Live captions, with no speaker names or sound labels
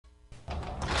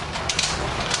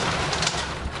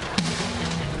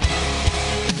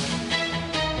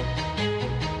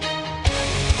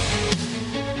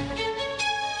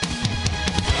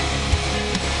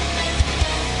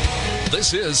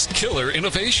This is Killer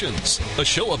Innovations, a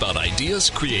show about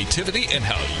ideas, creativity, and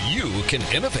how you can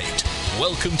innovate.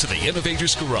 Welcome to the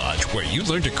Innovator's Garage, where you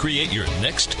learn to create your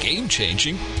next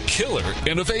game-changing killer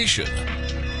innovation.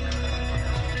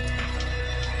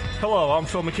 Hello, I'm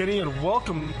Phil McKinney, and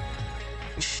welcome.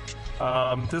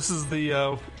 This is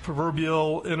the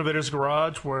proverbial Innovator's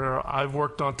Garage, where I've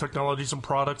worked on technologies and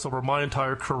products over my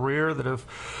entire career that have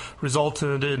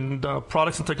resulted in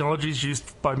products and technologies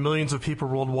used by millions of people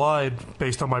worldwide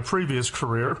based on my previous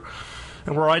career,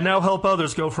 and where I now help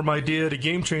others go from idea to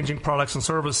game-changing products and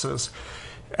services.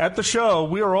 At the show,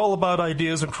 we are all about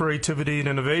ideas and creativity and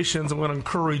innovations, and we want to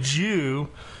encourage you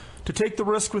to take the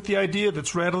risk with the idea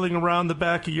that's rattling around the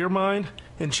back of your mind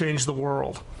and change the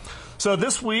world. So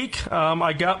this week,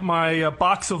 I got my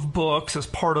box of books as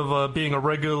part of being a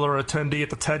regular attendee at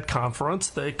the TED conference.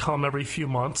 They come every few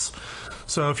months.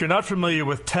 So if you're not familiar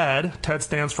with TED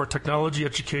stands for Technology,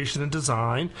 Education, and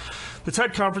Design. The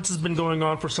TED conference has been going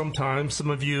on for some time. Some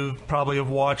of you probably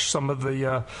have watched some of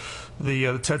the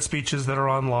TED speeches that are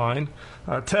online.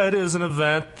 TED is an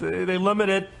event. They limit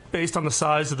it based on the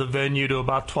size of the venue to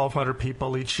about 1,200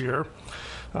 people each year.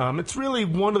 It's really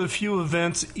one of the few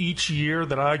events each year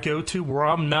that I go to where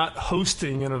I'm not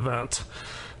hosting an event.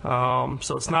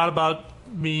 So it's not about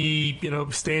me,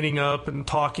 standing up and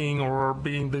talking or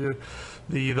being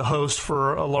the host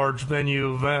for a large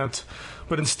venue event.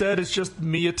 But instead, it's just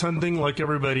me attending like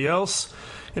everybody else.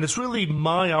 And it's really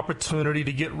my opportunity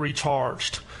to get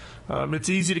recharged. It's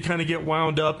easy to kind of get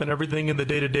wound up in everything in the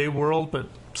day-to-day world, but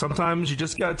sometimes you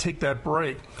just got to take that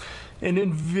break. And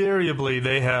invariably,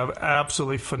 they have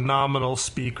absolutely phenomenal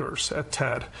speakers at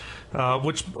TED,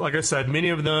 which, like I said, many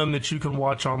of them that you can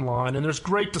watch online. And there's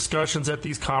great discussions at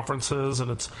these conferences,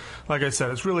 and it's, like I said,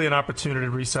 it's really an opportunity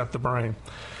to reset the brain.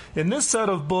 And this set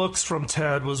of books from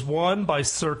TED was one by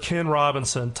Sir Ken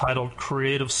Robinson titled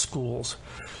Creative Schools.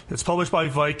 It's published by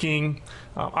Viking.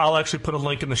 I'll actually put a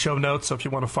link in the show notes so if you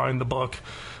want to find the book.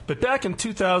 But back in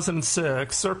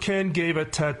 2006, Sir Ken gave a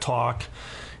TED Talk.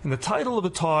 And the title of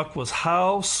the talk was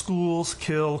How Schools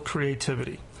Kill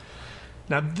Creativity.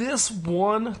 Now, this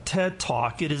one TED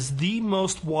Talk, it is the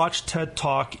most watched TED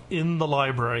Talk in the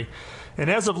library.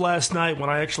 And as of last night, when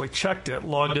I actually checked it,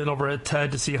 logged in over at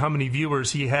TED to see how many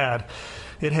viewers he had,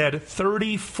 it had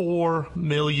 34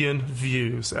 million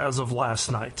views as of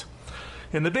last night.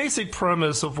 And the basic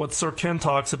premise of what Sir Ken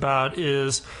talks about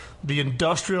is the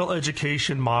industrial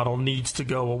education model needs to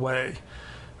go away.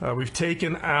 We've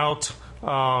taken out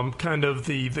kind of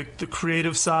the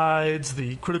creative sides,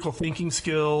 the critical thinking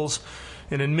skills,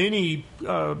 and in many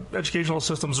educational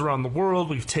systems around the world,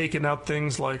 we've taken out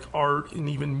things like art and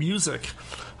even music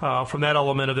from that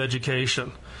element of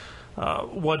education.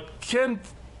 What Ken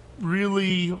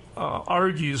really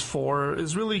argues for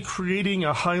is really creating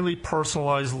a highly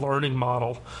personalized learning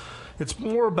model. It's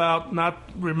more about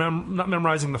not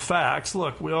memorizing the facts.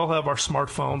 Look, we all have our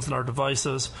smartphones and our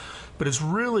devices, but it's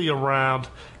really around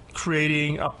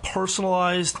creating a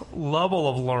personalized level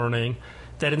of learning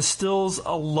that instills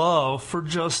a love for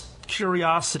just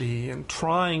curiosity and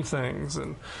trying things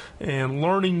and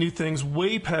learning new things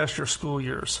way past your school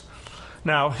years.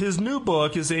 Now, his new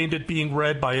book is aimed at being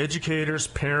read by educators,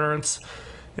 parents,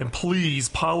 and please,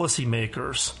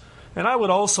 policymakers. And I would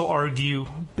also argue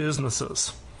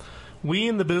businesses. We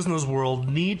in the business world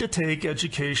need to take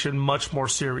education much more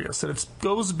serious. And it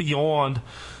goes beyond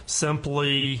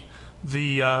simply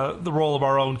the role of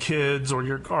our own kids or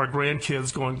our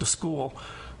grandkids going to school.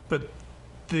 But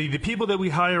the people that we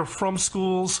hire from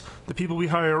schools, the people we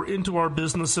hire into our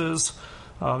businesses,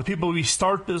 the people we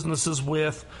start businesses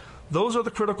with, those are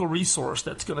the critical resource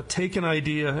that's going to take an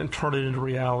idea and turn it into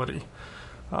reality.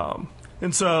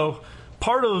 And so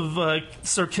part of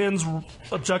Sir Ken's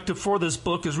objective for this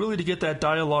book is really to get that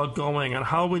dialogue going on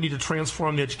how we need to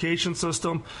transform the education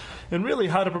system and really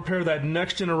how to prepare that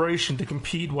next generation to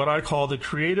compete what I call the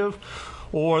creative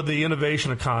or the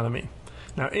innovation economy.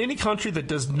 Now, any country that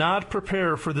does not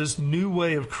prepare for this new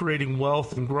way of creating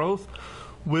wealth and growth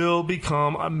will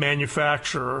become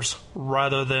manufacturers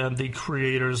rather than the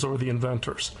creators or the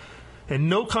inventors. And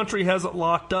no country has it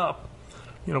locked up.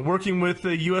 Working with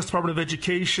the U.S. Department of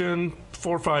Education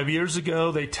 4 or 5 years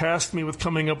ago, they tasked me with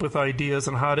coming up with ideas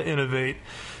on how to innovate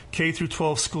K through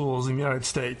 12 schools in the United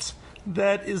States.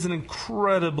 That is an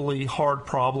incredibly hard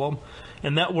problem,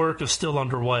 and that work is still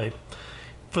underway.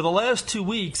 For the last 2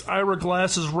 weeks, Ira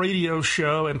Glass's radio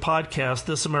show and podcast,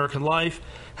 This American Life,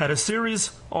 had a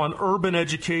series on urban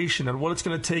education and what it's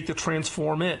going to take to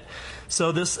transform it.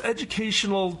 So this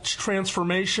educational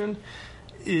transformation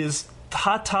is a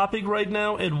hot topic right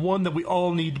now and one that we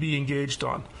all need to be engaged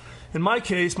on. In my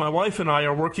case, my wife and I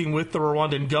are working with the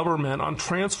Rwandan government on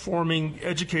transforming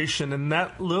education in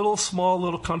that small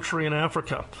little country in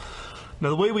Africa. Now,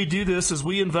 the way we do this is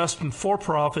we invest in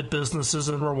for-profit businesses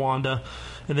in Rwanda,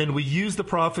 and then we use the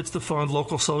profits to fund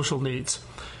local social needs.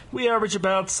 We average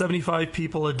about 75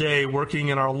 people a day working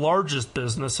in our largest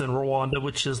business in Rwanda,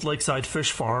 which is Lakeside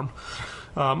Fish Farm.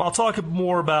 I'll talk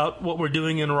more about what we're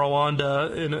doing in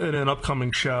Rwanda in an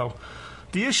upcoming show.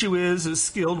 The issue is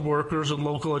skilled workers in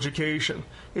local education.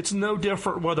 It's no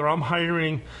different whether I'm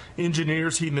hiring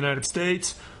engineers here in the United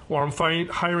States or I'm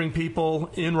hiring people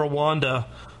in Rwanda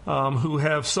who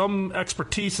have some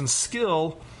expertise and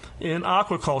skill in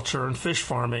aquaculture and fish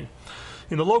farming.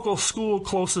 In the local school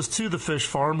closest to the fish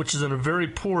farm, which is in a very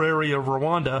poor area of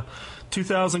Rwanda,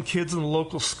 2,000 kids in the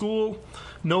local school,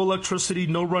 no electricity,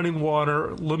 no running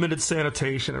water, limited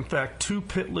sanitation. In fact, 2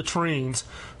 pit latrines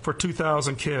for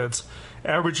 2,000 kids,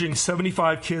 averaging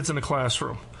 75 kids in a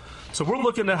classroom. So we're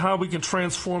looking at how we can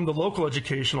transform the local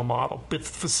educational model with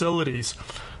facilities.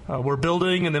 We're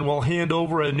building, and then we'll hand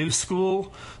over a new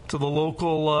school to the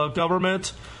local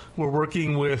government. We're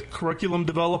working with curriculum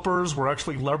developers. We're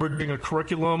actually leveraging a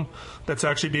curriculum that's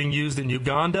actually being used in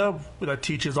Uganda that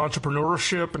teaches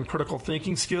entrepreneurship and critical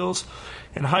thinking skills,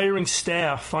 and hiring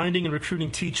staff, finding and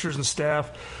recruiting teachers and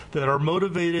staff that are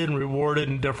motivated and rewarded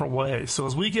in different ways. So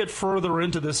as we get further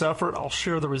into this effort, I'll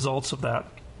share the results of that.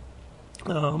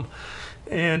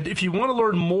 And if you want to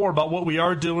learn more about what we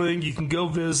are doing, you can go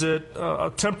visit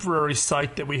a temporary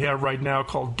site that we have right now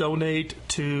called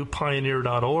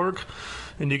donatetoPioneer.org.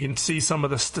 And you can see some of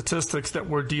the statistics that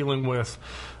we're dealing with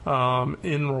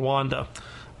in Rwanda.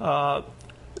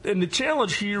 And the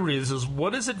challenge here is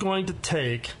what is it going to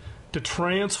take to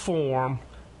transform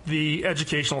the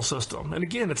educational system? And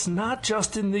again, it's not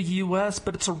just in the U.S.,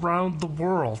 but it's around the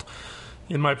world.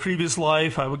 In my previous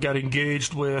life, I got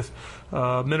engaged with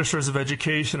ministers of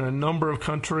education in a number of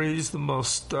countries. The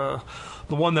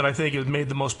one that I think has made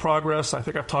the most progress, I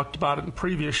think I've talked about it in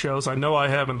previous shows, I know I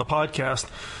have in the podcast,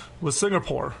 was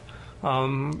Singapore.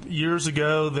 Years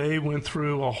ago, they went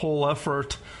through a whole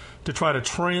effort to try to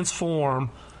transform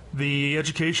the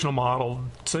educational model.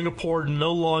 Singapore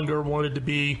no longer wanted to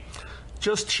be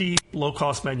just cheap,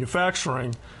 low-cost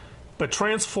manufacturing, but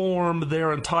transform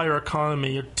their entire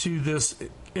economy to this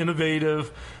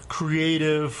innovative,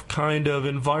 creative kind of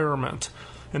environment.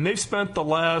 And they've spent the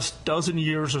last dozen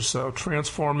years or so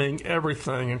transforming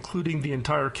everything, including the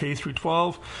entire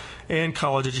K-12 and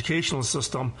college educational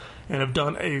system, and have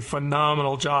done a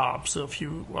phenomenal job. So if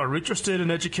you are interested in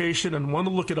education and want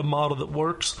to look at a model that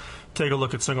works, take a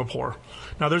look at Singapore.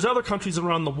 Now, there's other countries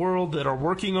around the world that are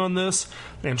working on this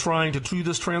and trying to do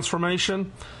this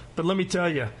transformation, but let me tell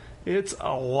you, it's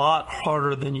a lot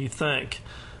harder than you think.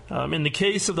 In the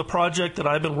case of the project that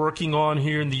I've been working on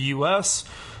here in the U.S.,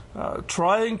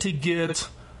 trying to get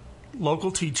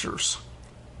local teachers,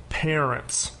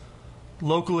 parents,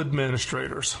 local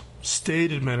administrators,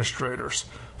 state administrators,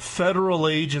 federal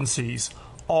agencies,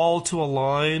 all to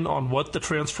align on what the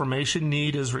transformation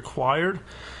need is required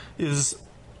is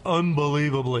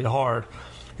unbelievably hard.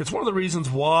 It's one of the reasons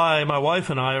why my wife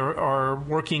and I are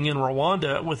working in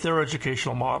Rwanda with their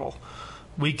educational model.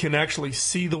 We can actually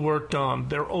see the work done.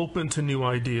 They're open to new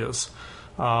ideas.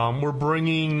 We're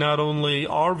bringing not only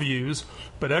our views,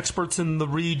 but experts in the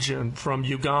region from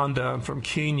Uganda and from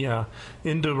Kenya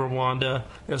into Rwanda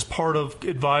as part of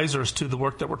advisors to the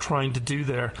work that we're trying to do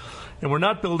there. And we're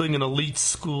not building an elite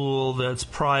school that's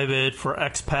private for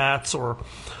expats or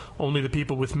only the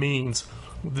people with means.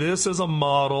 This is a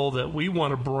model that we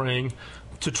want to bring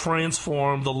to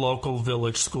transform the local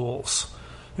village schools.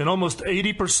 And almost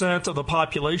 80% of the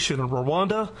population in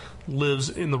Rwanda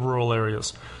lives in the rural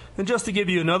areas. And just to give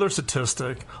you another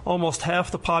statistic, almost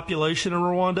half the population in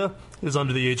Rwanda is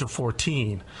under the age of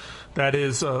 14. That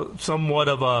is somewhat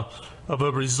of a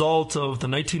result of the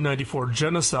 1994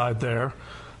 genocide there.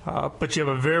 But you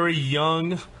have a very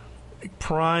young,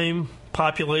 prime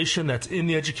population that's in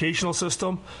the educational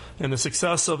system, and the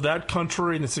success of that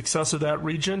country and the success of that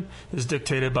region is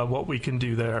dictated by what we can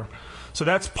do there. So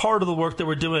that's part of the work that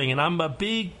we're doing, and I'm a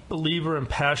big believer and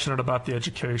passionate about the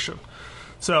education.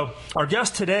 So our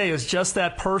guest today is just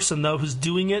that person, though, who's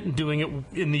doing it and doing it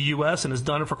in the U.S. and has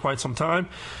done it for quite some time.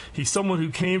 He's someone who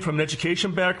came from an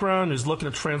education background, who's looking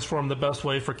to transform the best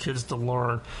way for kids to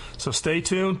learn. So stay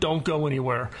tuned. Don't go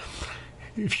anywhere.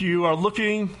 If you are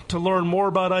looking to learn more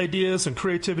about ideas and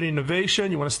creativity and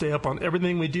innovation, you want to stay up on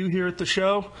everything we do here at the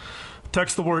show,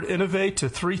 text the word INNOVATE to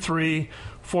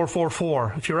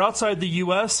 33444. If you're outside the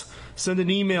U.S., send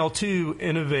an email to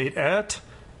innovate@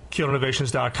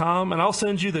 killerinnovations.com, and I'll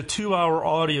send you the 2-hour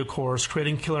audio course,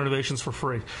 Creating Killer Innovations, for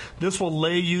free. This will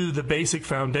lay you the basic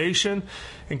foundation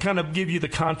and kind of give you the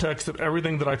context of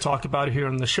everything that I talk about here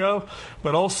in the show,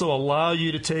 but also allow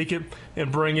you to take it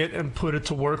and bring it and put it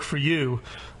to work for you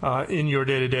in your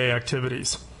day-to-day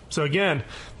activities. So again,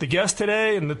 the guest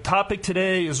today and the topic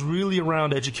today is really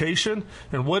around education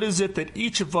and what is it that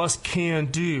each of us can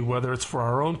do, whether it's for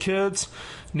our own kids,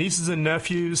 nieces and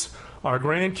nephews, our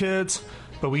grandkids,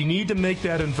 but we need to make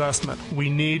that investment. We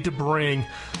need to bring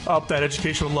up that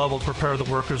educational level to prepare the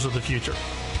workers of the future.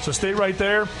 So stay right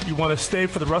there. You want to stay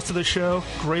for the rest of the show.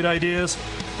 Great ideas.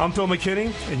 I'm Phil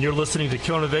McKinney, and you're listening to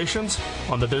Killer Innovations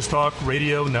on the BizTalk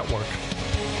Radio Network.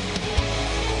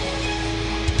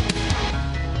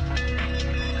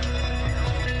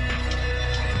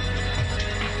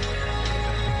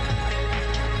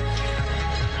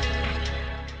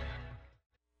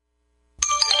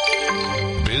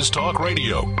 BizTalk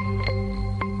Radio.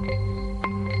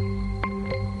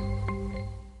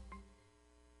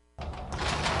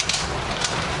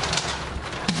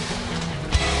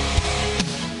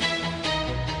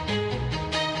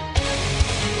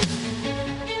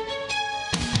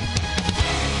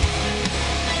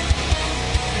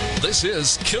 This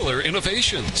is Killer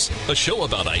Innovations, a show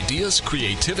about ideas,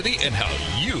 creativity, and how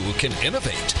you can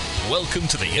innovate. Welcome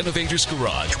to the Innovator's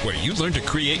Garage, where you learn to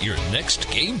create your next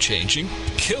game-changing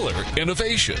killer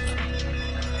innovation.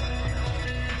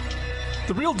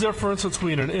 The real difference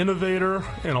between an innovator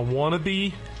and a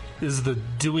wannabe is the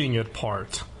doing it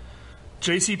part.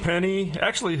 J.C. Penney,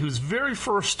 actually whose very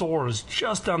first store is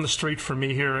just down the street from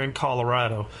me here in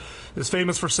Colorado, is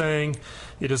famous for saying,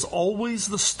 "It is always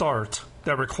the start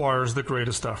that requires the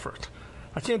greatest effort."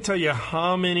 I can't tell you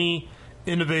how many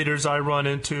innovators I run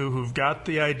into who've got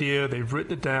the idea, they've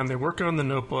written it down, they work on the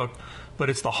notebook, but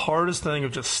it's the hardest thing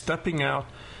of just stepping out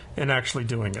and actually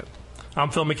doing it. I'm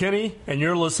Phil McKinney, and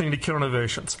you're listening to Killer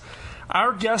Innovations.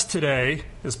 Our guest today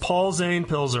is Paul Zane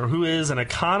Pilzer, who is an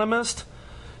economist,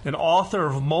 an author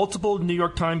of multiple New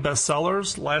York Times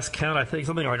bestsellers, last count I think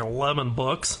something like 11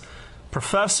 books,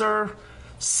 professor,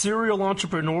 serial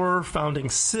entrepreneur,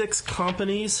 founding 6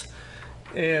 companies,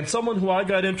 and someone who I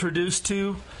got introduced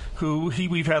to,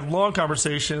 we've had long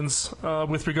conversations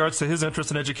with regards to his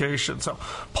interest in education. So,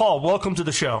 Paul, welcome to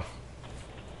the show.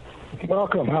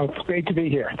 Welcome. It's great to be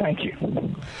here. Thank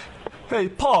you. Hey,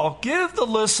 Paul, give the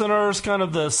listeners kind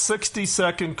of the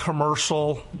 60-second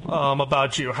commercial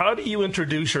about you. How do you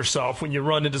introduce yourself when you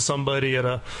run into somebody at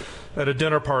a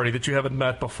dinner party that you haven't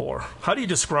met before? How do you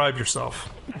describe yourself?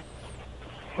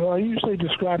 Well, I usually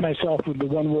describe myself with the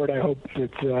one word I hope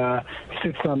that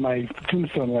sits on my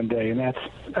tombstone one day, and that's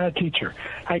a teacher.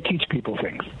 I teach people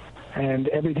things, and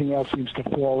everything else seems to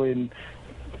fall in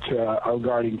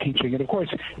regarding teaching. And, of course,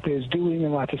 there's doing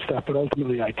and lots of stuff, but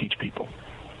ultimately I teach people.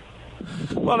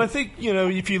 Well, I think,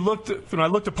 if you when I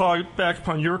looked back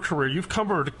upon your career, you've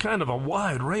covered kind of a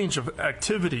wide range of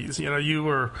activities. You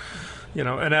were,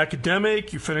 an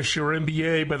academic. You finished your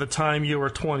MBA by the time you were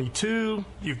 22.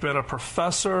 You've been a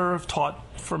professor, taught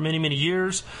for many, many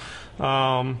years.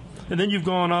 And then you've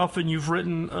gone off and you've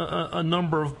written a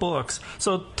number of books.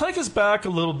 So take us back a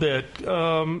little bit.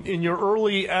 In your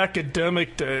early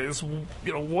academic days,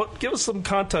 give us some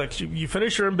context. You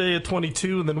finished your MBA at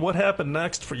 22, and then what happened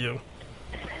next for you?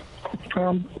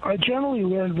 I generally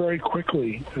learned very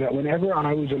quickly that whenever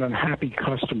I was an unhappy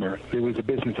customer, there was a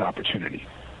business opportunity.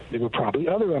 There were probably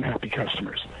other unhappy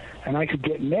customers. And I could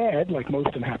get mad, like most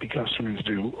unhappy customers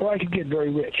do, or I could get very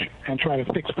rich and try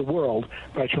to fix the world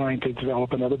by trying to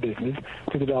develop another business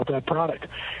to develop that product.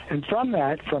 And from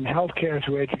that, from healthcare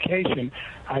to education,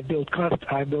 I built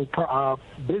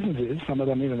businesses, some of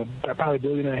them about $1.5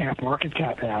 billion market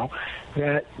cap now,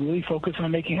 that really focus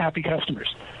on making happy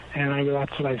customers. And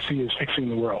that's what I see as fixing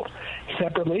the world.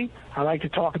 Separately, I like to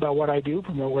talk about what I do,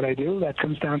 promote what I do. That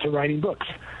comes down to writing books.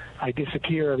 I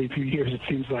disappear every few years. It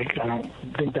seems like I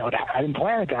didn't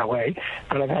plan it that way,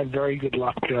 but I've had very good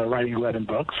luck writing 11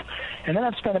 books. And then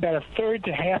I've spent about a third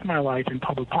to half my life in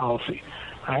public policy.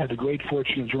 I had the great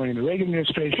fortune of joining the Reagan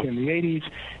administration in the 80s,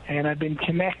 and I've been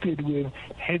connected with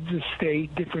heads of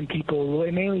state, different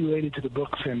people, mainly related to the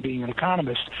books and being an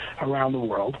economist around the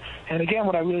world. And again,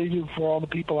 what I really do for all the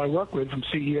people I work with, from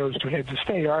CEOs to heads of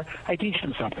state, I teach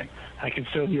them something. I can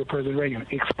still hear President Reagan,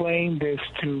 explain this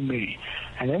to me.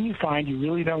 And then you find you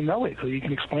really don't know it, so you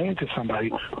can explain it to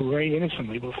somebody who very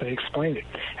innocently will say, explain it.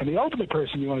 And the ultimate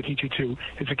person you want to teach it to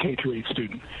is a K-8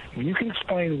 student. When you can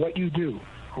explain what you do,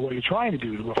 or what you're trying to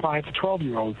do to a 5 to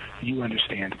 12-year-old, you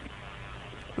understand.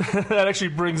 That actually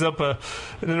brings up an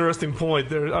interesting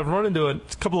point. I've run into a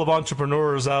couple of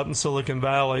entrepreneurs out in Silicon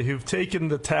Valley who've taken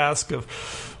the task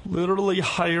of literally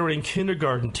hiring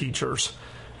kindergarten teachers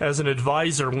as an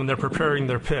advisor when they're preparing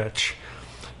their pitch.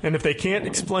 And if they can't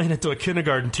explain it to a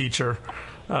kindergarten teacher,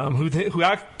 who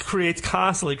creates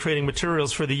constantly creating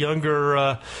materials for the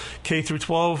younger K through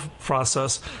 12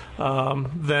 process,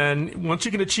 then once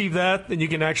you can achieve that, then you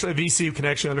can actually, a VC can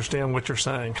actually understand what you're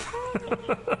saying.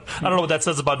 I don't know what that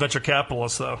says about venture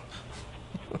capitalists, though.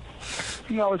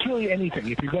 No, it's really anything.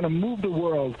 If you're going to move the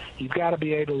world, you've got to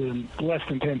be able to, in less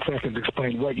than 10 seconds,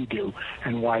 explain what you do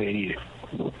and why they need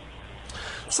it.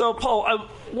 So, Paul,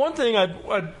 one thing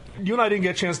you and I didn't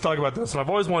get a chance to talk about this, and I've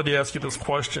always wanted to ask you this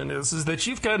question, is that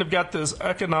you've kind of got this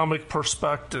economic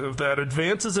perspective that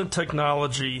advances in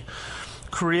technology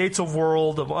creates a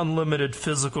world of unlimited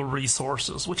physical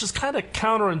resources, which is kind of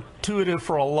counterintuitive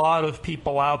for a lot of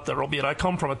people out there, albeit I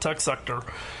come from a tech sector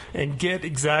and get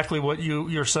exactly what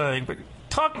you're saying. But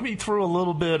talk me through a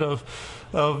little bit of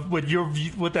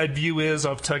what that view is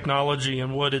of technology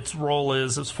and what its role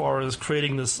is as far as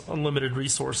creating this unlimited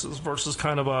resources versus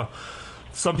kind of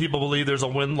some people believe there's a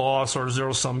win-loss or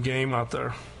zero-sum game out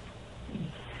there.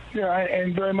 Yeah,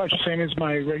 and very much the same as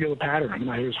my regular pattern. When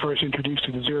I was first introduced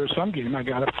to the zero-sum game, I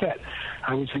got upset.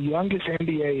 I was the youngest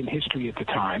MBA in history at the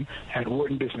time at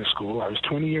Wharton Business School. I was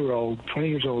 20 years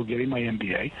old getting my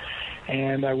MBA,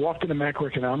 and I walked into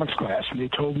macroeconomics class, and they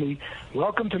told me,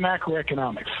 "Welcome to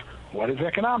macroeconomics." What is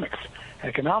economics?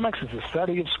 Economics is the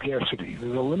study of scarcity.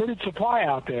 There's a limited supply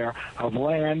out there of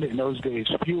land, in those days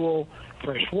fuel,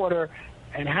 fresh water,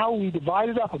 and how we divide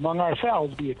it up among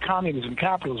ourselves, be it communism,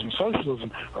 capitalism,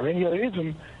 socialism, or any other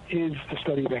ism, is the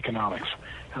study of economics.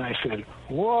 And I said,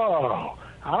 whoa,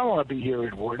 I don't want to be here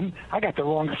at Wharton. I got the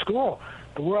wrong school.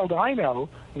 The world I know,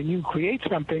 when you create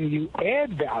something, you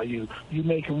add value. You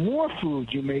make more food.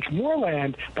 You make more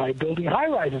land by building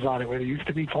high-rises on it where there used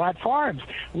to be flat farms.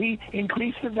 We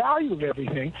increase the value of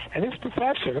everything. And this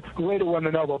professor, who later won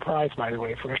the Nobel Prize, by the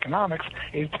way, for economics,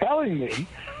 is telling me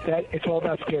that it's all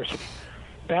about scarcity.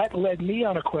 That led me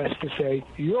on a quest to say,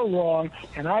 you're wrong,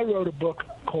 and I wrote a book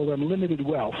called Unlimited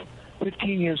Wealth.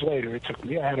 15 years later, it took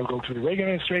me. I had to go through the Reagan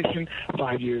administration,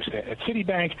 5 years at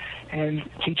Citibank, and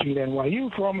teaching at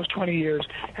NYU for almost 20 years.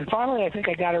 And finally, I think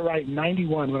I got it right in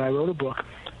 91 when I wrote a book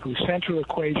whose central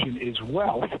equation is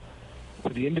wealth for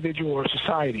the individual or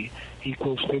society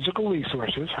equals physical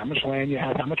resources, how much land you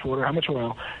have, how much water, how much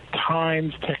oil,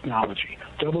 times technology.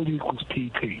 W equals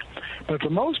PT. But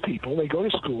for most people, they go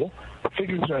to school,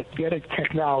 figure out, get a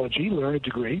technology, learn a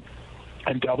degree,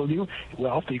 and W,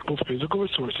 wealth, equals physical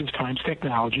resources times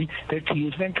technology. Their T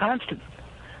is then constant.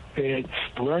 They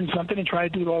learn something and try to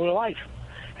do it all their life.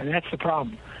 And that's the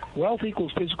problem. Wealth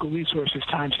equals physical resources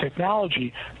times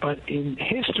technology, but in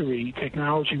history,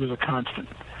 technology was a constant.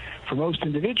 For most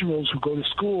individuals who go to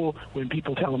school, when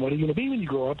people tell them, what are you going to be when you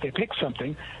grow up, they pick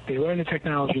something, they learn the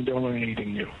technology and don't learn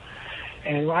anything new.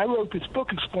 And I wrote this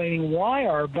book explaining why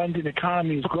our abundant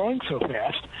economy is growing so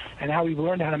fast and how we've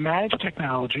learned how to manage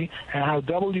technology and how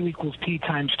W equals P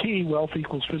times T, wealth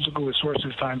equals physical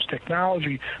resources times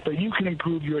technology, but you can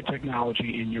improve your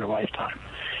technology in your lifetime.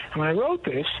 And when I wrote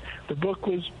this, the book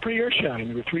was pretty earth-shattering.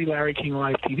 There were 3 Larry King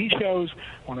Live TV shows.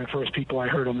 One of the first people I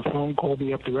heard on the phone called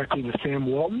me up directly with Sam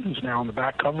Walton, who's now on the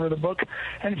back cover of the book.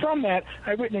 And from that,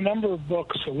 I've written a number of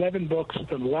books, 11 books,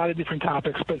 on a lot of different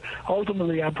topics, but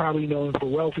ultimately I'm probably known for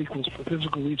wealth equals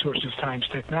physical resources times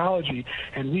technology,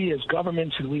 and we as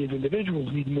governments and we as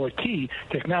individuals need more T,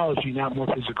 technology, not more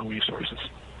physical resources.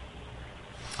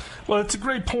 Well, it's a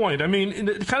great point. I mean,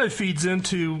 it kind of feeds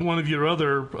into one of your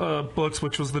other books,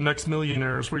 which was The Next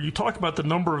Millionaires, where you talk about the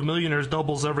number of millionaires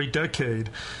doubles every decade.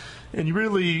 And you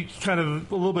really kind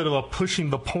of a little bit of a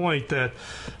pushing the point that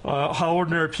how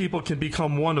ordinary people can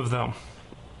become one of them.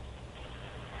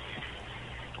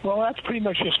 Well, that's pretty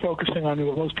much just focusing on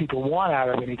what most people want out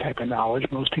of any type of knowledge.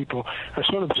 Most people are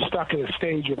sort of stuck at a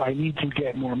stage of I need to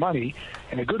get more money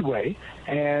in a good way,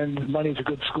 and money is a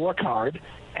good scorecard.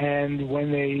 And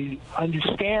when they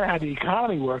understand how the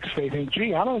economy works, they think,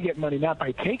 gee, I'm going to get money not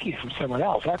by taking it from someone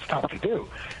else. That's tough to do.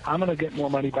 I'm going to get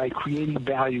more money by creating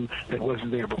value that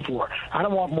wasn't there before. I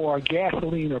don't want more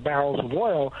gasoline or barrels of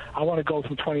oil. I want to go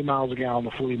from 20 miles a gallon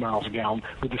to 40 miles a gallon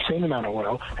with the same amount of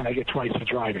oil, and I get twice the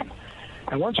driving.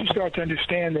 And once you start to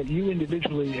understand that you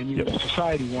individually and you as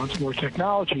society wants more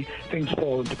technology, things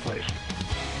fall into place.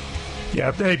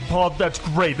 Yeah, hey, Paul, that's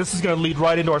great. This is going to lead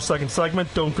right into our second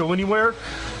segment. Don't go anywhere.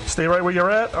 Stay right where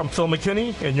you're at. I'm Phil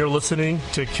McKinney, and you're listening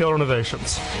to Killer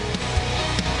Innovations.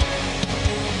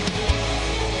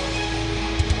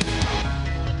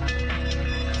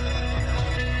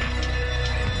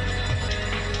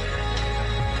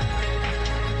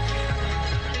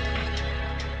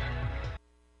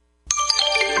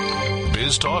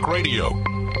 News Talk Radio.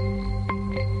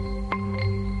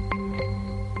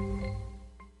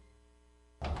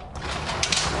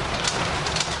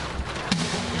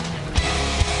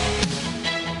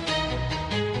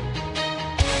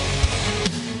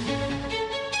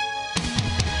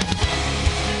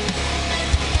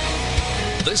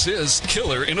 This is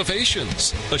Killer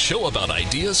Innovations, a show about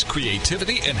ideas,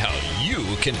 creativity, and how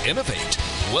you can innovate.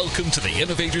 Welcome to the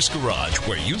Innovator's Garage,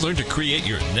 where you learn to create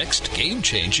your next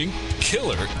game-changing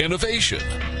killer innovation.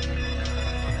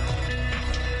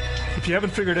 If you haven't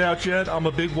figured it out yet, I'm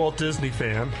a big Walt Disney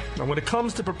fan. And when it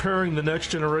comes to preparing the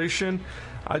next generation,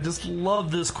 I just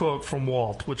love this quote from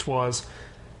Walt, which was,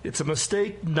 "It's a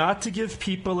mistake not to give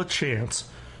people a chance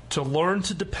to learn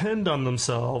to depend on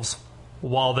themselves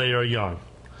while they are young."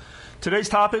 Today's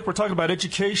topic, we're talking about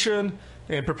education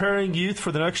and preparing youth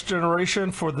for the next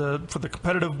generation for the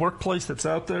competitive workplace that's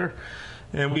out there.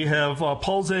 And we have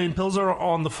Paul Zane Pilzer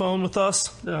on the phone with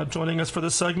us, joining us for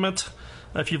this segment.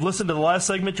 If you've listened to the last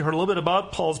segment, you heard a little bit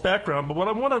about Paul's background. But what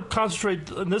I want to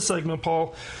concentrate in this segment,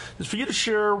 Paul, is for you to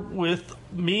share with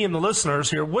me and the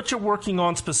listeners here what you're working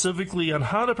on specifically on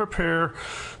how to prepare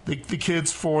the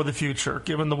kids for the future,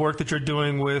 given the work that you're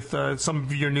doing with some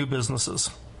of your new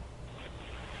businesses.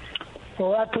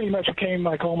 Well, that pretty much became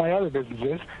like all my other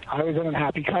businesses. I was an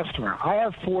unhappy customer. I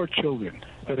have 4 children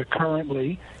that are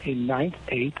currently in 9th,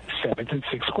 8th, 7th, and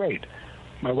 6th grade.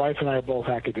 My wife and I are both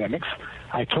academics.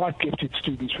 I taught gifted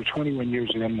students for 21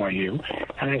 years at NYU,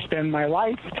 and I spend my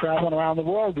life traveling around the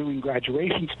world doing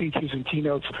graduation speeches and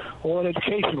keynotes, all at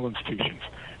educational institutions.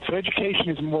 So education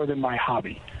is more than my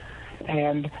hobby.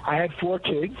 And I had 4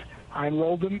 kids. I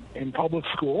enrolled them in public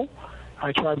school.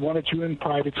 I tried 1 or 2 in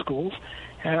private schools,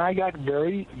 and I got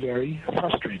very, very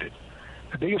frustrated.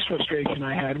 The biggest frustration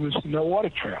I had was no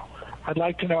audit trail. I'd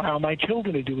like to know how my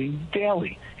children are doing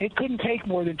daily. It couldn't take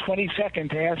more than 20 seconds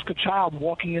to ask a child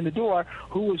walking in the door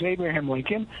who was Abraham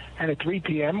Lincoln, and at 3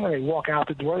 p.m. when they walk out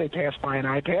the door, they pass by an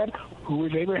iPad, who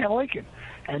was Abraham Lincoln.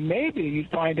 And maybe you'd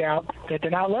find out that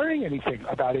they're not learning anything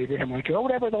about Abraham Lincoln or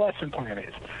whatever the lesson plan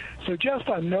is. So just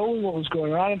on knowing what was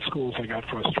going on in schools, I got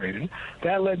frustrated.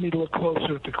 That led me to look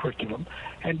closer at the curriculum.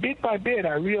 And bit by bit,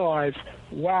 I realized,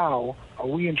 wow, are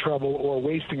we in trouble or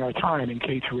wasting our time in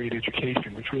K-8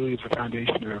 education, which really is the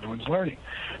foundation of everyone's learning.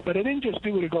 But I didn't just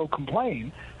do it to go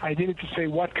complain. I did it to say,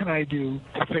 what can I do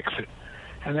to fix it?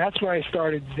 And that's where I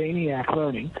started Zaniac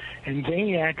Learning. And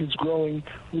Zaniac is growing.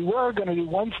 We were going to do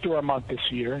 1 store a month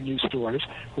this year, new stores.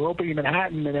 We're opening in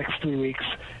Manhattan in the next 3 weeks,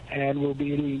 and we'll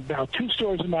be doing about 2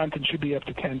 stores a month and should be up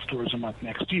to 10 stores a month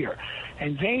next year.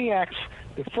 And Zaniac's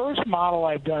the first model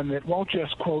I've done that won't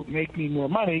just, quote, make me more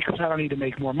money, because I don't need to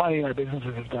make more money, my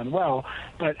businesses have done well,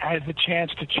 but has the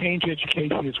chance to change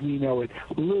education as we know it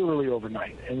literally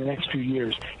overnight in the next few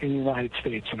years in the United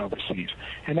States and overseas.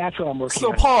 And that's what I'm working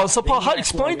on. Paul,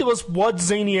 explain to us what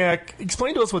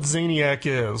Zaniac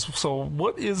is. So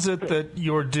what is it that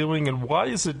you're doing, and why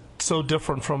is it so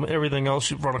different from everything else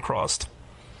you've run across?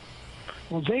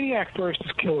 Well, Zaniac first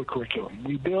is killer curriculum.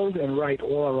 We build and write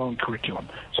all our own curriculum.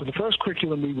 So the first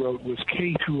curriculum we wrote was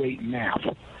K-8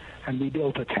 math. And we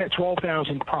built a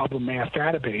 12,000 problem math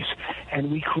database,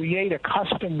 and we create a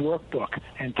custom workbook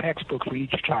and textbook for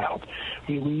each child.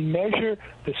 We measure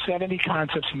the 70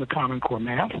 concepts in the Common Core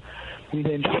math. We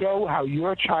then show how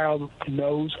your child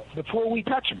knows before we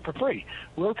touch them for free.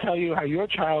 We'll tell you how your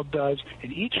child does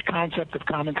in each concept of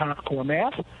Common Core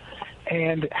math,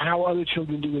 and how other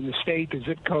children do in the state, the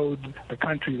zip code, the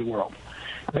country, the world.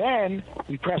 Then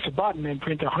we press a button and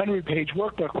print a 100-page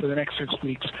workbook for the next 6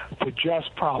 weeks for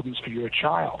just problems for your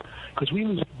child, because we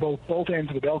use both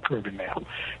ends of the bell curve in math.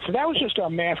 So that was just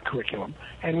our math curriculum,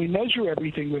 and we measure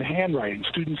everything with handwriting.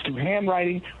 Students do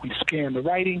handwriting, we scan the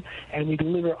writing, and we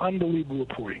deliver unbelievable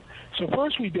reporting. So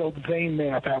first we built Zane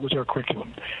Math. That was our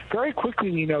curriculum. Very quickly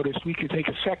we noticed we could take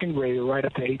a 2nd grader right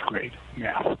up to 8th grade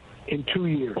math in 2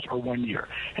 years or 1 year.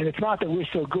 And it's not that we're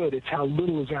so good, it's how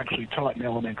little is actually taught in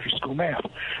elementary school math.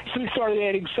 So we started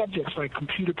adding subjects like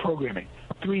computer programming,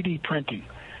 3D printing,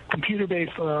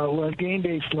 computer-based,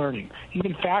 game-based learning,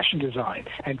 even fashion design,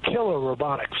 and killer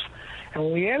robotics. And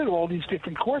when we added all these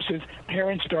different courses,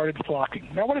 parents started flocking.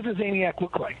 Now, what does a Zaniac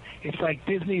look like? It's like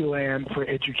Disneyland for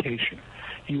education.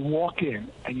 You walk in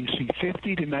and you see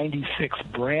 50 to 96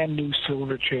 brand new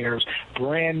silver chairs,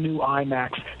 brand new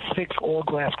iMacs, 6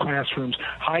 all-glass classrooms,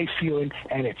 high ceiling,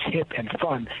 and it's hip and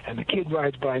fun. And the kid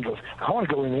rides by and goes, I want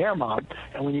to go in there, Mom.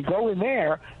 And when you go in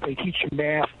there, they teach you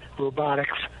math,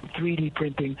 robotics, 3D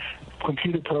printing,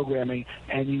 computer programming,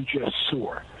 and you just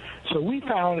soar. So we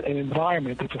found an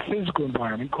environment that's a physical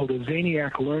environment called a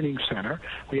Zaniac Learning Center.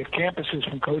 We have campuses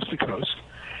from coast to coast.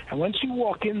 And once you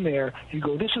walk in there, you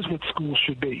go, this is what school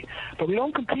should be. But we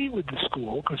don't compete with the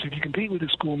school, because if you compete with the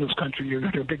school in this country, you're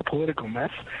in a big political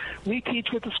mess. We teach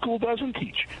what the school doesn't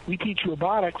teach. We teach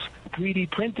robotics,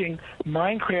 3D printing,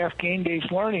 Minecraft,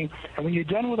 game-based learning. And when you're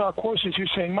done with our courses, you're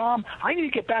saying, Mom, I need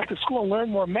to get back to school and learn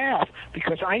more math,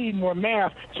 because I need more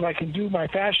math so I can do my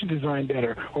fashion design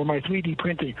better, or my 3D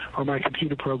printing, or my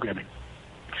computer programming.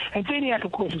 And Zaniac,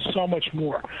 of course, is so much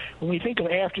more. When we think of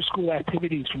after-school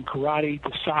activities from karate to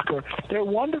soccer, they're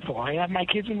wonderful. I have my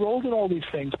kids enrolled in all these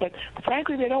things, but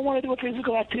frankly, they don't want to do a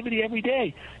physical activity every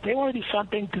day. They want to do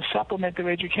something to supplement their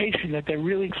education that they're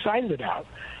really excited about,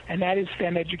 and that is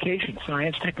STEM education,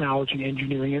 science, technology,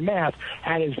 engineering, and math,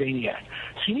 at a Zaniac.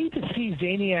 So you need to see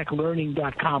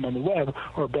ZaniacLearning.com on the web,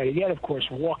 or better yet, of course,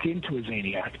 walk into a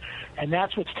Zaniac, and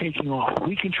that's what's taking off.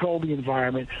 We control the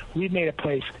environment. We've made a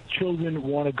place children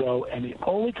want to go, and the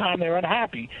only time they're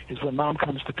unhappy is when Mom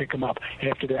comes to pick them up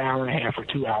after the hour and a half or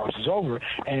 2 hours is over,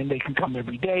 and they can come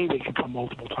every day, they can come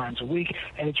multiple times a week,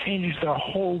 and it changes their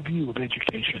whole view of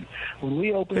education. When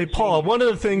we open, hey, Paul, one of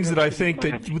the things that I think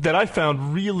that I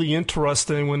found really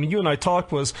interesting when you and I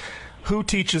talked was who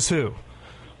teaches who.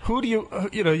 Who do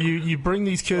you bring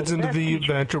these kids into the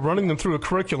event, you're running them through a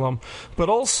curriculum, but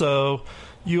also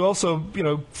you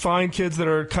find kids that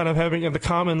are kind of having in the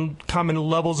common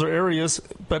levels or areas,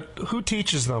 but who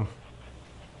teaches them?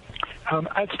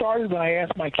 I started when I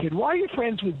asked my kid, why are you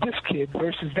friends with this kid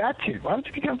versus that kid? Why don't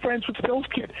you become friends with Phil's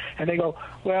kid? And they go,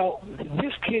 well,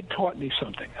 this kid taught me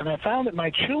something. And I found that my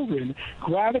children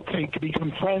gravitate to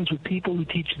become friends with people who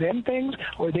teach them things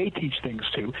or they teach things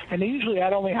to. And usually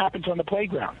that only happens on the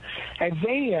playground. At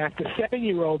Zaniac, the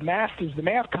 7-year-old masters the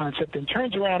math concept and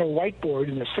turns around a whiteboard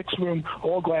in a 6-room,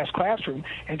 all-glass classroom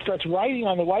and starts writing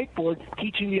on the whiteboard,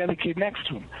 teaching the other kid next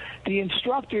to him. The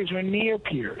instructors are near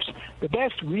peers. The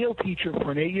best real teacher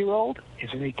for an 8-year-old is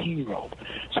an 18-year-old.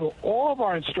 So all of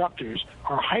our instructors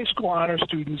are high school honor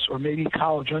students or maybe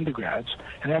college undergrads,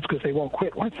 and that's because they won't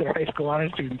quit once they're high school honor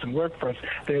students and work for us.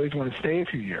 They always want to stay a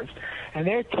few years. And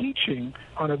they're teaching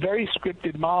on a very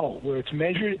scripted model where it's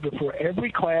measured before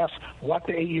every class what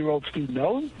the 8-year-old student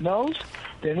knows.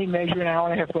 Then we measure an hour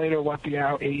and a half later what the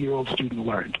 8-year-old student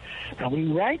learned. And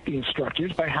we rank the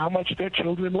instructors by how much their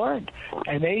children learned.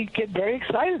 And they get very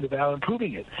excited about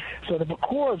improving it. So the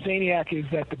core of Zaniac is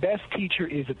that the best teacher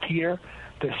is a peer.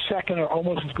 The second or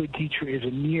almost as good teacher is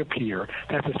a near peer.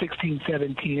 That's a 16,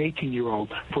 17,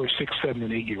 18-year-old for a 6, 7,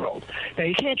 and 8-year-old. Now,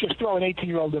 you can't just throw an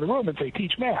 18-year-old in a room and say,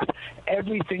 teach math.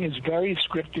 Everything is very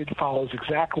scripted, follows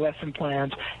exact lesson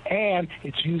plans, and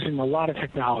it's using a lot of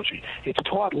technology. It's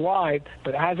taught live,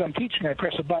 but as I'm teaching, I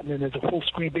press a button, and there's a full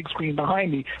screen, big screen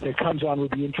behind me that comes on with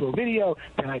the intro video,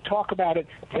 then I talk about it,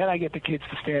 then I get the kids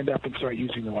to stand up and start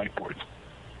using the whiteboards.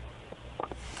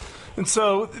 And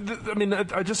so,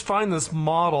 I just find this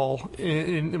model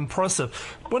impressive.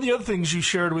 One of the other things you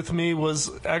shared with me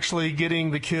was actually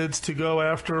getting the kids to go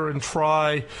after and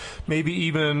try, maybe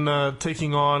even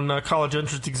taking on college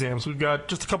entrance exams. We've got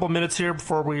just a couple of minutes here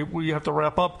before we have to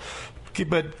wrap up.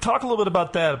 But talk a little bit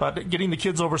about that, about getting the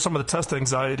kids over some of the test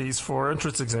anxieties for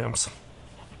entrance exams.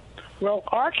 Well,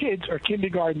 our kids are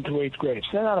kindergarten to 8th grade, so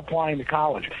they're not applying to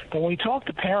college. But when we talk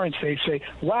to parents, they say,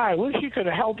 wow, I wish you could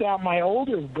have helped out his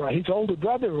older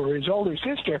brother or his older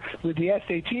sister with the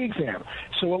SAT exam.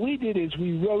 So what we did is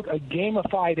we wrote a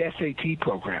gamified SAT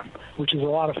program, which is a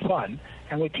lot of fun.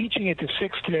 And we're teaching it to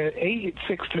 6 to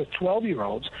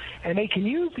 12-year-olds, and they can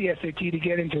use the SAT to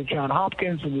get into Johns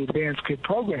Hopkins and the advanced kid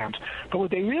programs. But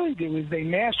what they really do is they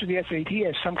master the SAT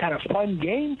as some kind of fun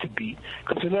game to beat,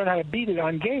 because they learn how to beat it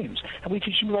on games. And we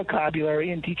teach them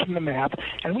vocabulary and teach them the math,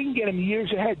 and we can get them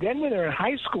years ahead. Then when they're in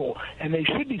high school, and they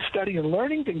should be studying and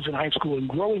learning things in high school and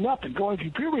growing up and going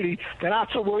through puberty, they're not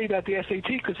so worried about the SAT,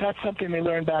 because that's something they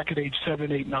learned back at age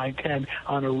 7, 8, 9, 10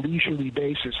 on a leisurely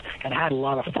basis and had a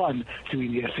lot of fun doing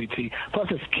the SAT. Plus,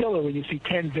 it's killer when you see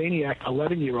 10 Zaniac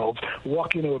 11-year-olds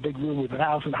walk into a big room with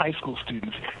 1,000 high school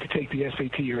students to take the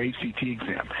SAT or ACT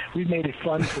exam. We've made it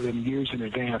fun for them years in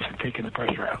advance and taken the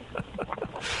pressure out.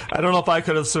 I don't know if I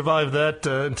could have survived that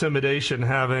intimidation,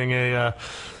 having a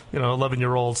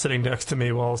 11-year-old sitting next to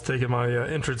me while I was taking my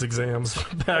entrance exams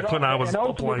back when I was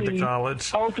applying to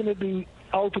college.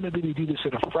 Ultimately, we do this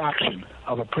at a fraction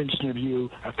of a Princeton Review,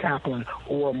 a Kaplan,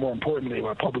 or more importantly,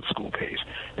 what a public school pays.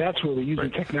 That's where we're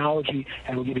using technology,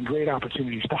 and we're giving great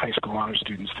opportunities to high school honor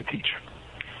students to teach.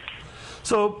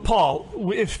 So,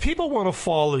 Paul, if people want to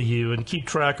follow you and keep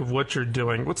track of what you're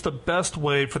doing, what's the best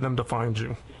way for them to find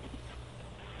you?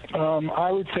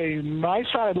 I would say my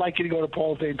side, I'd like you to go to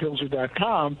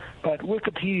paulsdanepilsner.com, but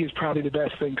Wikipedia is probably the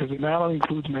best thing because it not only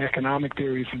includes my economic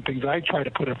theories and things I try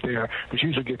to put up there, which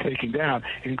usually get taken down,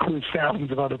 it includes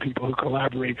thousands of other people who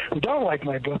collaborate, who don't like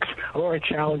my books or are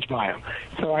challenged by them.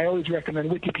 So I always recommend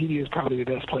Wikipedia is probably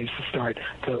the best place to start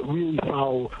to really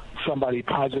follow somebody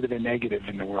positive and negative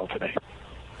in the world today.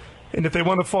 And if they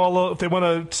want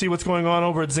to see what's going on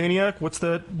over at Zaniac, what's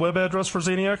the web address for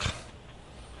Zaniac?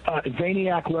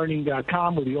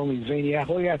 ZaniacLearning.com. We're the only Zaniac.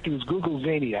 All you have to do is Google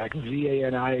Zaniac,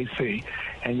 Z-A-N-I-A-C,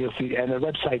 and you'll see, and the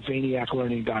website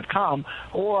ZaniacLearning.com,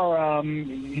 or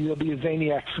there'll be a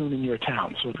Zaniac soon in your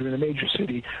town. So if you're in a major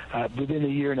city, within a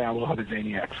year now, we'll have a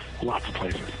Zaniac, lots of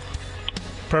places.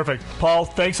 Perfect. Paul,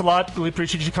 thanks a lot. Really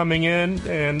appreciate you coming in.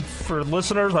 And for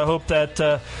listeners, I hope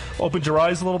that opened your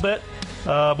eyes a little bit.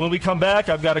 When we come back,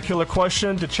 I've got a killer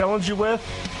question to challenge you with.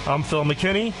 I'm Phil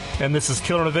McKinney, and this is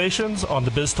Killer Innovations on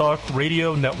the BizTalk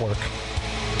Radio Network.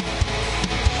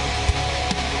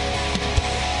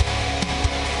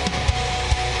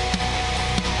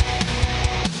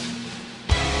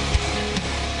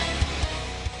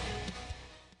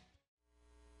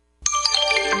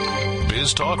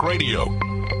 BizTalk Radio.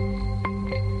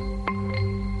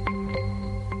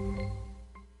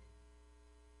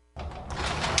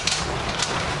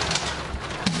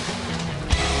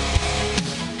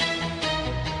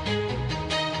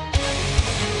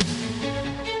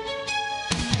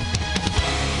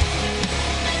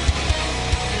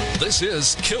 This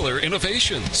is Killer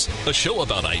Innovations, a show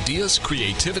about ideas,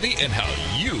 creativity, and how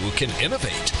you can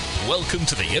innovate. Welcome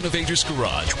to the Innovator's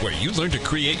Garage, where you learn to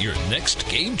create your next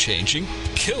game-changing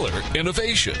killer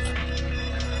innovation.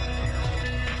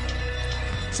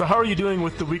 So how are you doing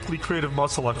with the weekly creative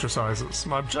muscle exercises?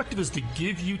 My objective is to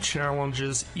give you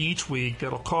challenges each week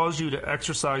that'll cause you to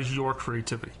exercise your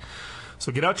creativity.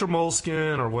 So get out your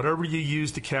Moleskine or whatever you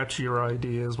use to capture your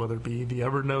ideas, whether it be the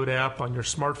Evernote app on your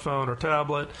smartphone or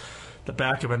tablet, the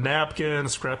back of a napkin, a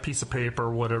scrap piece of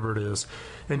paper, whatever it is,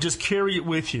 and just carry it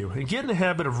with you. And get in the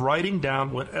habit of writing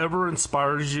down whatever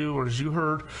inspires you, or as you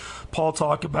heard Paul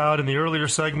talk about in the earlier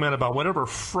segment, about whatever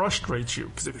frustrates you.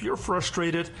 Because if you're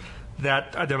frustrated,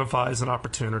 that identifies an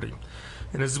opportunity.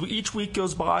 And as each week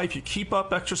goes by, if you keep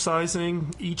up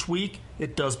exercising each week,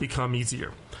 it does become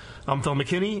easier. I'm Phil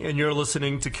McKinney, and you're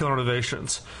listening to Killer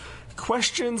Innovations.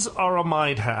 Questions are a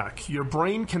mind hack. Your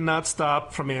brain cannot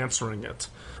stop from answering it.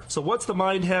 So what's the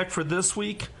mind hack for this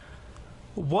week?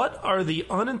 What are the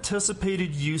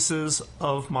unanticipated uses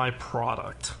of my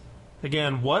product?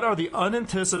 Again, what are the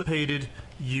unanticipated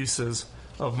uses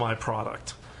of my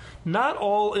product? Not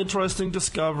all interesting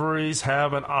discoveries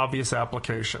have an obvious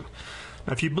application.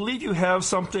 Now, if you believe you have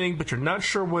something, but you're not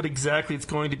sure what exactly it's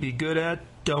going to be good at,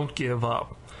 don't give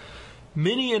up.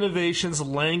 Many innovations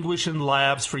languish in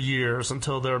labs for years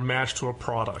until they're matched to a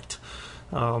product.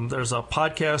 There's a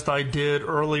podcast I did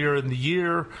earlier in the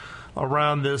year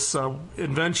around this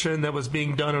invention that was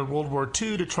being done in World War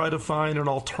II to try to find an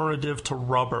alternative to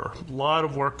rubber. A lot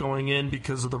of work going in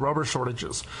because of the rubber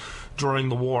shortages during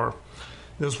the war.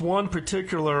 This one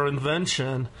particular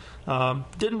invention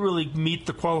didn't really meet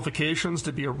the qualifications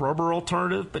to be a rubber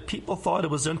alternative, but people thought it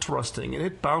was interesting, and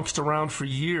it bounced around for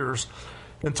years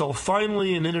until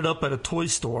finally it ended up at a toy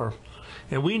store,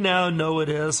 and we now know it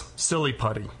as silly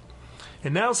putty.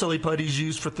 And now silly putty is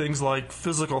used for things like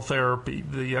physical therapy,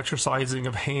 the exercising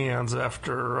of hands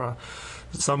after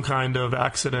some kind of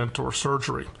accident or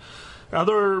surgery.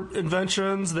 Other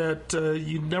inventions that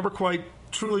you never quite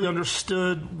truly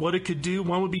understood what it could do,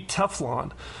 one would be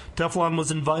Teflon. Teflon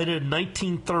was invented in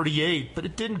 1938, but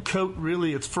it didn't coat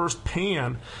really its first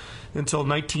pan until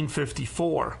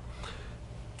 1954.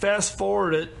 Fast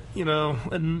forward it,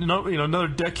 another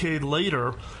decade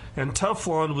later, and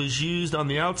Teflon was used on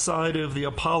the outside of the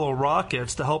Apollo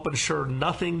rockets to help ensure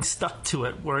nothing stuck to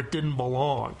it where it didn't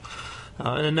belong.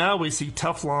 And now we see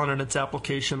Teflon and its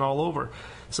application all over.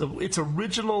 So its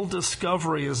original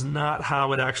discovery is not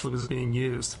how it actually was being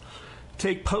used.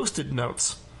 Take Post-it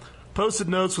notes. Post-it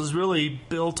notes was really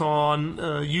built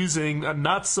on using a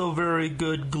not so very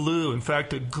good glue. In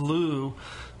fact, a glue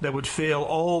that would fail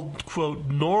all, quote,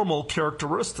 normal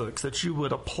characteristics that you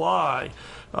would apply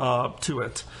to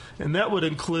it. And that would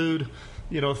include,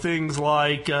 things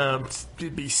like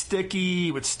it'd be sticky,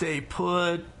 it would stay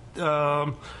put,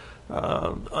 all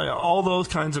those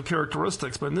kinds of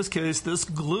characteristics. But in this case, this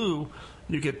glue,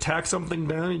 you could tack something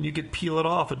down and you could peel it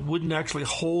off. It wouldn't actually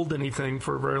hold anything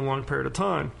for a very long period of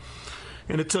time.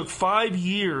 And it took 5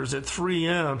 years at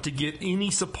 3M to get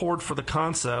any support for the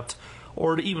concept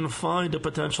or to even find a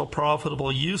potential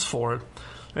profitable use for it.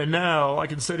 And now I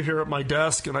can sit here at my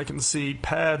desk and I can see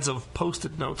pads of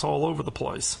Post-it notes all over the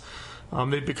place.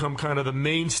 They've become kind of the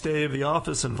mainstay of the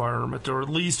office environment, or at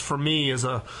least for me as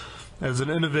an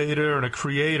innovator and a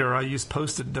creator, I use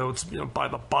Post-it notes, by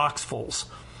the boxfuls.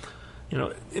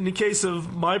 In the case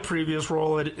of my previous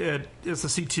role as the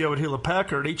CTO at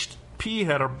Hewlett-Packard, HP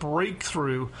had a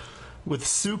breakthrough with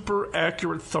super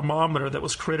accurate thermometer that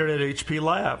was created at HP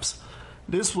Labs.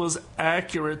 This was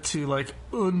accurate to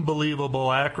unbelievable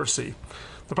accuracy.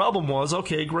 The problem was,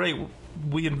 okay, great,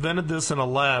 we invented this in a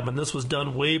lab, and this was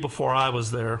done way before I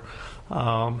was there,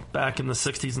 back in the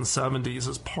 60s and 70s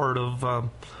as part of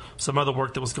some other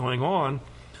work that was going on.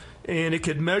 And it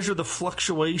could measure the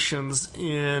fluctuations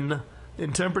in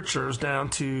temperatures down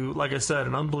to, like I said,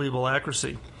 an unbelievable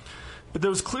accuracy. But there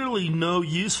was clearly no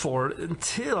use for it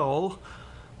until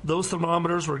those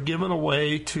thermometers were given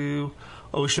away to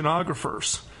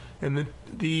oceanographers. And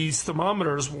these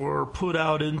thermometers were put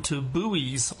out into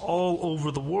buoys all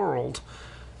over the world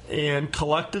and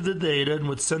collected the data and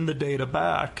would send the data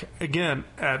back, again,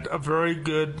 at a very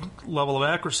good level of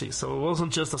accuracy. So it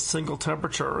wasn't just a single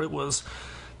temperature. It was,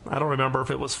 I don't remember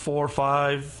if it was 4 or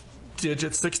 5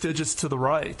 digits, 6 digits to the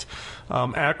right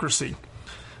accuracy.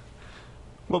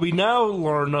 What we now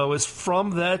learn, though, is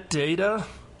from that data,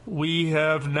 we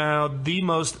have now the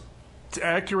most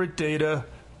accurate data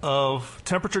of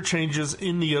temperature changes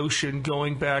in the ocean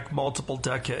going back multiple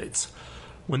decades.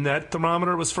 When that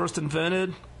thermometer was first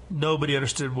invented, nobody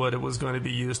understood what it was going to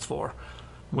be used for.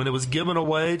 When it was given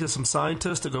away to some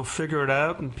scientists to go figure it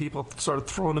out and people started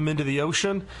throwing them into the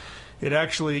ocean, it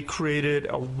actually created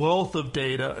a wealth of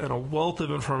data and a wealth of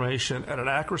information at an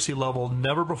accuracy level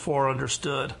never before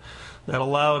understood that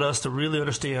allowed us to really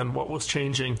understand what was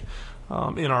changing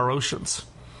in our oceans.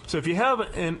 So if you have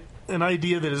an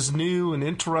idea that is new and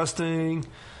interesting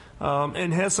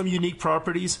and has some unique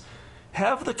properties,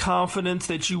 have the confidence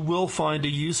that you will find a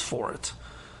use for it.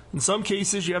 In some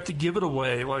cases, you have to give it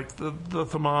away, like the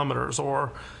thermometers,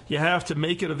 or you have to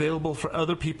make it available for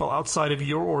other people outside of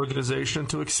your organization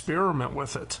to experiment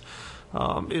with it.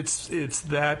 It's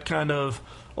that kind of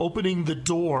opening the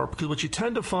door, because what you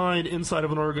tend to find inside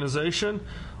of an organization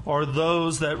are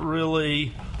those that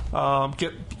really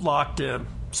get locked in.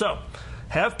 So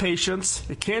have patience.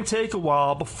 It can take a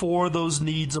while before those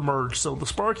needs emerge. So the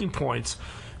sparking points.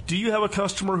 Do you have a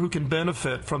customer who can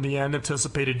benefit from the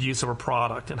unanticipated use of a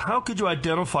product? And how could you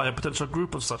identify a potential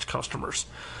group of such customers?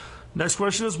 Next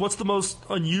question is, what's the most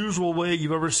unusual way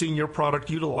you've ever seen your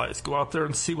product utilized? Go out there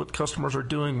and see what customers are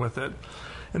doing with it.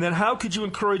 And then how could you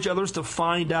encourage others to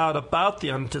find out about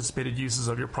the unanticipated uses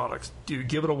of your products? Do you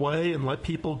give it away and let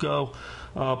people go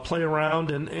play around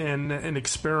and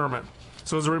experiment?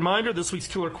 So as a reminder, this week's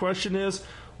killer question is,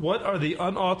 what are the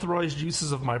unauthorized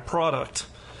uses of my product?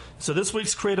 So this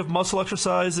week's creative muscle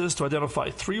exercise is to identify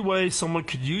 3 ways someone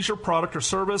could use your product or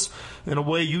service in a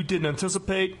way you didn't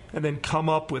anticipate, and then come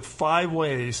up with 5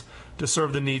 ways to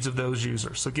serve the needs of those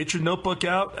users. So get your notebook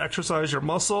out, exercise your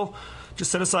muscle.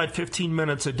 Just set aside 15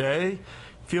 minutes a day.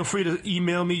 Feel free to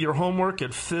email me your homework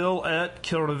at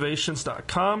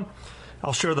phil@killerinnovations.com.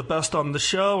 I'll share the best on the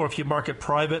show, or if you mark it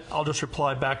private, I'll just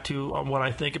reply back to you on what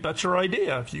I think about your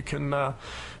idea. If you can,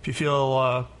 if you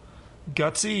feel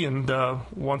gutsy and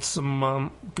want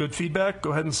some good feedback,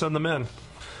 go ahead and send them in.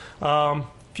 A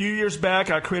few years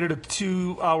back, I created a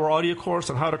 2-hour audio course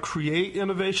on how to create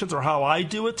innovations, or how I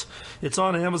do it. It's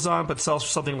on Amazon, but sells for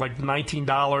something like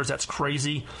 $19. That's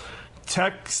crazy.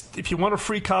 Text, if you want a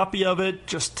free copy of it,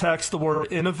 just text the word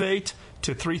innovate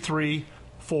to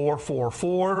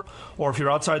 33444, or if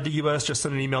you're outside the U.S., just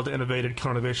send an email to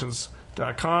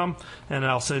innovate@killinnovations.com, and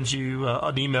I'll send you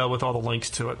an email with all the links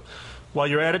to it. While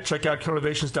you're at it, check out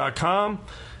killinnovations.com,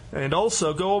 and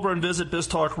also go over and visit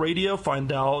BizTalk Radio,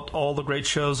 find out all the great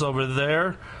shows over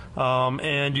there,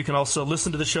 and you can also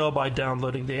listen to the show by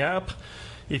downloading the app.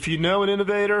 If you know an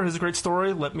innovator who's a great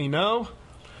story, let me know.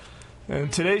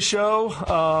 And today's show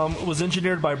was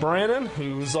engineered by Brandon,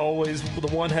 who's always the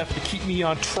one having to keep me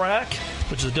on track,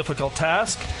 which is a difficult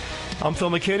task. I'm Phil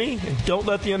McKinney, and don't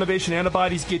let the innovation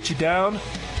antibodies get you down.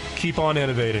 Keep on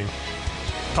innovating.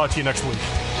 Talk to you next week.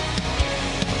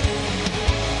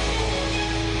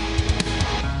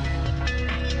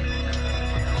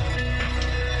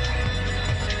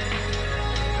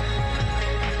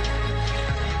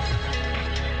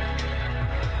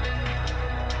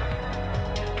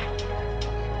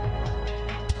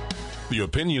 The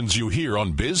opinions you hear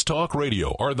on Biz Talk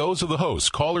Radio are those of the hosts,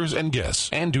 callers, and guests,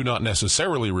 and do not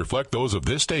necessarily reflect those of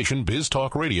this station, Biz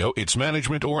Talk Radio, its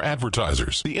management, or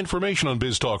advertisers. The information on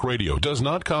Biz Talk Radio does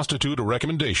not constitute a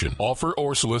recommendation, offer,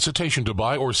 or solicitation to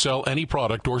buy or sell any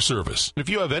product or service. If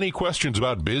you have any questions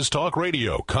about Biz Talk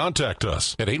Radio, contact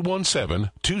us at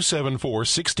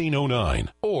 817-274-1609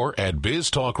 or at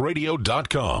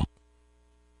biztalkradio.com.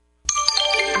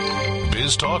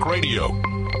 Biz Talk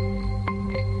Radio.